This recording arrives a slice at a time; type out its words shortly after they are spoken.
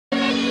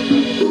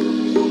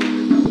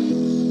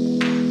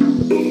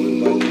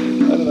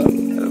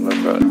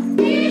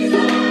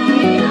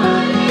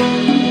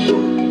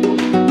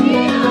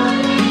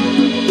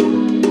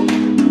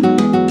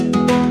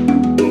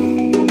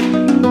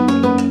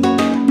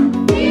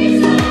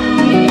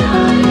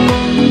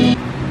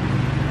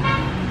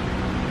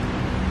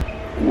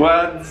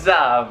What's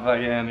up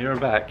again? You're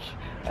back.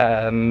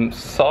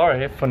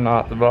 Sorry for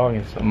not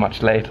vlogging so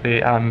much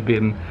lately. I've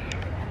been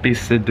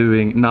busy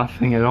doing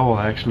nothing at all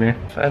actually.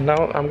 And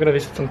now I'm gonna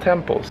visit some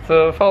temples.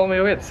 So follow me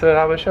with, so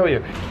I will show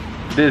you.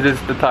 This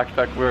is the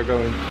tuk-tuk we're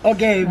going.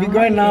 Okay, we're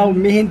going now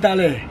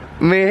Mihintale.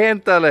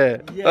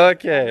 Mihintale? Yes.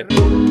 Okay.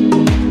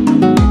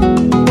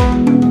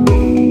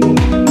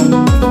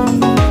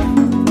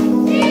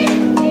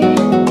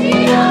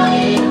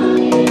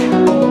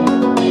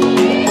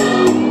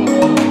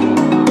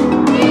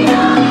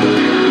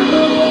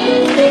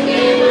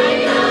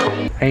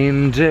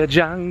 In the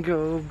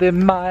jungle, the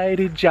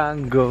mighty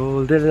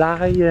jungle, the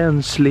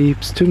lion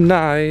sleeps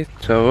tonight.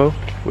 So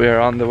we're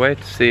on the way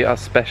to see a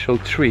special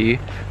tree.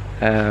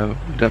 Oh,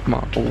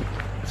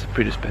 it's a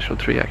pretty special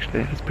tree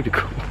actually. It's pretty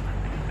cool.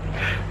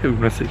 Who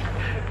must see?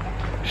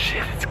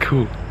 Shit, it's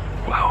cool.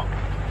 Wow.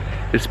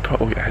 It's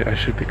probably I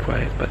should be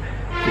quiet, but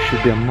there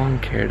should be a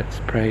monk here that's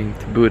praying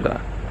to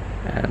Buddha,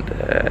 and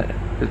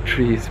the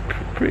tree is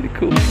pretty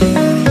cool.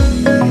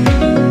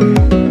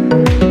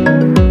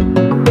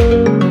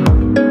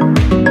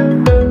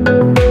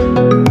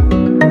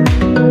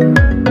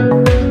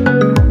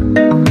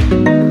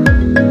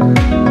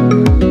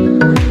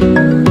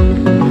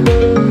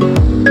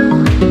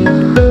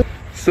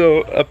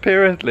 So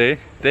apparently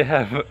they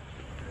have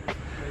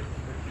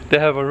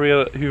a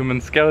real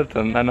human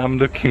skeleton, and I'm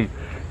looking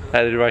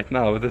at it right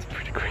now. That's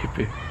pretty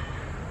creepy.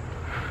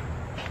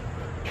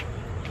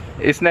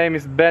 His name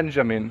is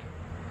Benjamin.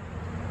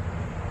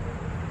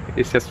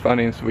 It's just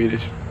funny in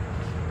Swedish.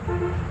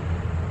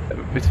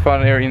 It's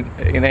funnier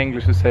in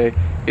English to say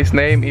his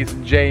name is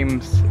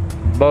James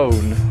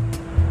Bone.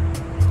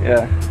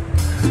 Yeah.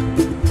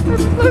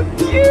 That's so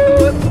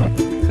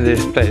cute!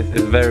 This place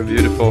is very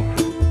beautiful.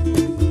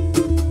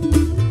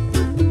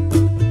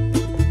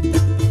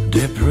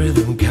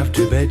 Rhythm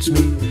captivates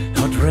me,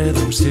 hot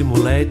rhythm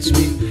stimulates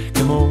me.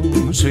 Come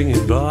on, swing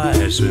it,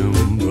 boy,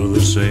 soon, brother,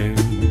 sing.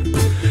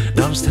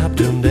 Don't stop,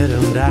 dum da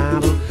dum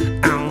daddle,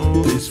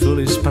 oh, it's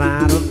fully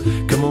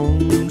spraddle. Come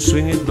on,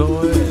 swing it,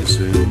 boy,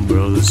 soon,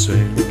 brother,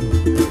 sing.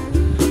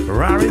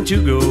 Raring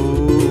to go,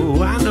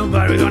 ain't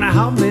nobody gonna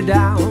hold me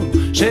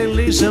down. Say,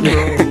 listen,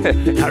 bro,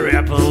 hurry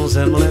up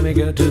and let me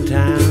go to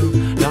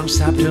town. Don't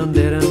stop, dum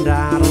da dum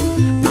daddle,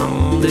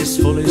 oh,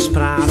 this fully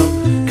spraddle.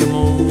 Come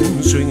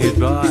on, swing it,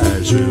 boy,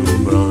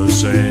 soon, brother,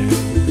 sing.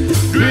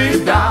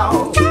 Dream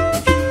down,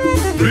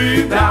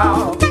 dream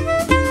down,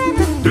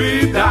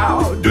 dream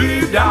down,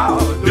 dream down,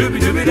 doobie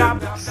doobie down.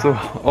 So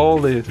all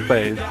this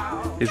place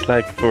is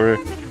like for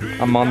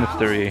a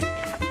monastery,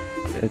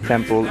 a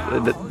temple,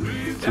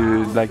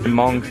 to like the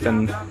monks,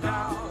 and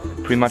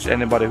pretty much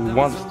anybody who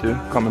wants to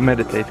come and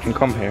meditate can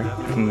come here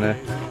and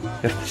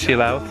just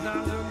chill out.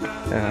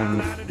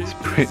 And it's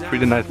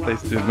pretty nice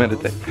place to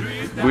meditate.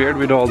 Weird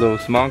with all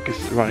those monkeys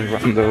running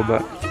around though,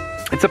 but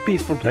it's a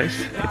peaceful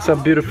place. It's a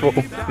beautiful,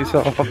 you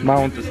saw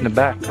mountains in the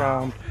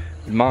background,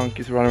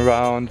 monkeys running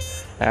around,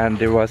 and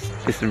there was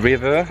this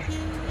river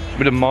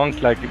with a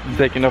monk like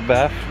taking a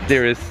bath.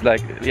 There is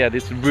like, yeah,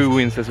 these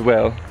ruins as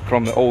well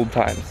from the old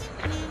times.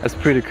 That's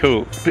pretty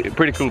cool.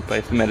 Pretty cool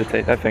place to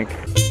meditate, I think.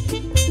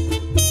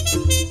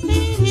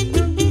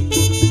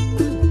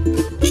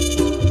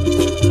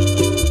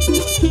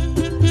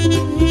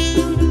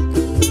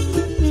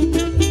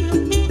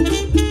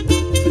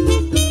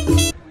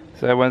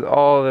 So I went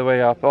all the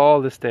way up,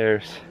 all the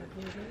stairs.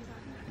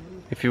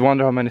 If you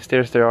wonder how many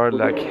stairs there are,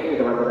 like,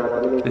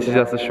 this is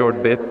just a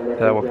short bit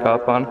that I walked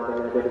up on.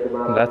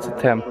 And that's a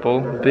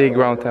temple, big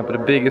round temple,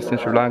 the biggest in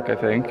Sri Lanka, I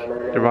think,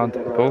 the round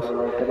temples.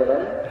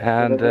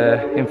 And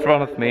in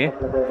front of me,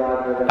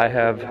 I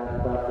have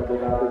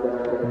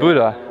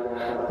Buddha,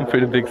 a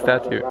pretty big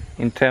statue.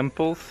 In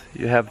temples,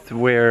 you have to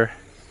wear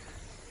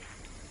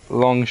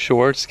long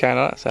shorts,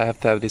 kinda, so I have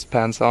to have these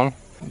pants on.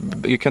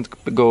 You can't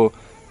go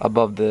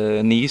above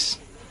the knees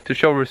to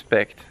show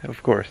respect,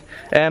 of course,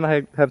 and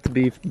I have to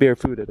be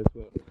barefooted as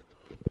well,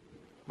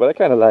 but I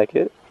kind of like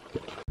it.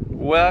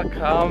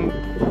 Welcome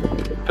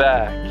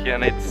back,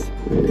 and it's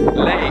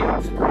late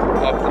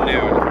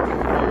afternoon,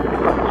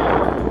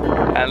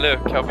 and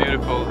look how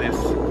beautiful this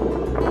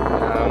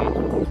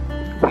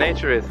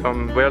nature is.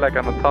 We're like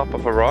on the top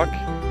of a rock,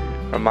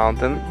 a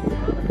mountain,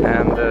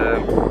 and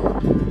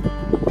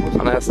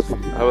as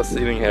I was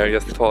sitting here, I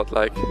just thought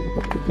like,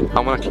 I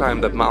want to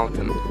climb that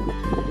mountain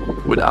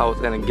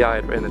without any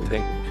guide or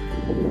anything.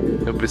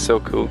 It would be so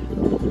cool.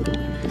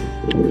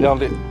 The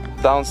only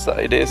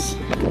downside is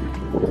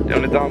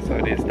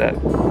that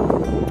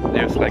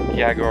there's like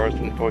jaguars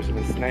and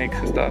poisonous snakes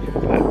and stuff,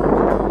 but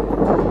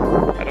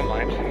I don't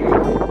mind.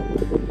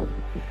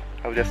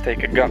 I'll just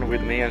take a gun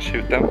with me and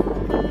shoot them.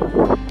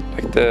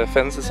 Like, the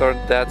fences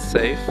aren't that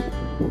safe,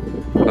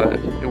 but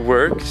it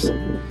works.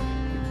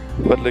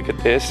 But look at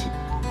this.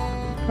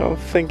 I don't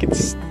think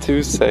it's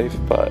too safe,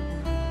 but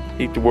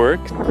it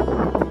worked.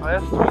 I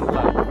just want to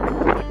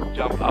like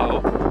jump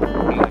out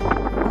and like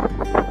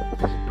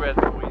spread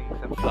my wings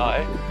and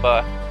fly,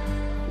 but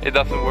it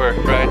doesn't work,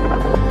 right?